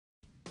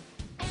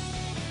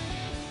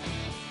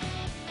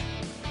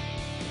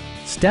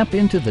Step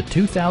into the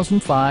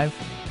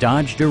 2005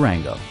 Dodge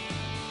Durango.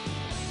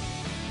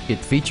 It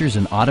features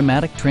an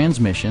automatic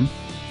transmission,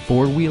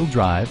 four-wheel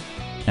drive,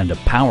 and a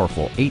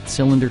powerful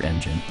 8-cylinder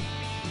engine.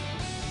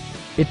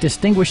 It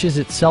distinguishes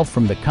itself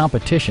from the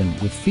competition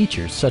with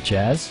features such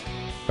as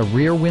a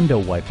rear window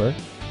wiper,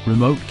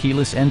 remote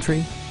keyless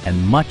entry,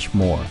 and much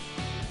more.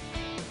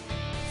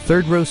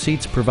 Third-row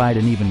seats provide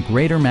an even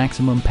greater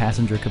maximum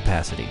passenger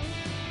capacity.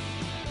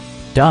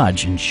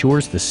 Dodge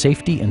ensures the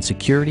safety and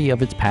security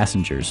of its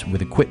passengers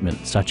with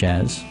equipment such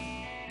as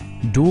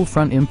dual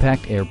front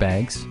impact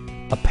airbags,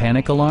 a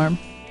panic alarm,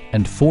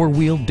 and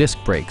four-wheel disc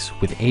brakes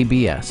with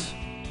ABS.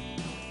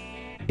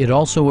 It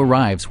also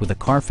arrives with a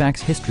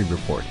Carfax history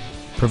report,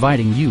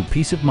 providing you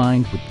peace of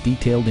mind with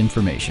detailed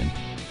information.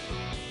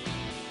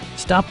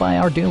 Stop by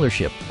our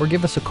dealership or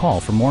give us a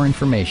call for more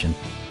information.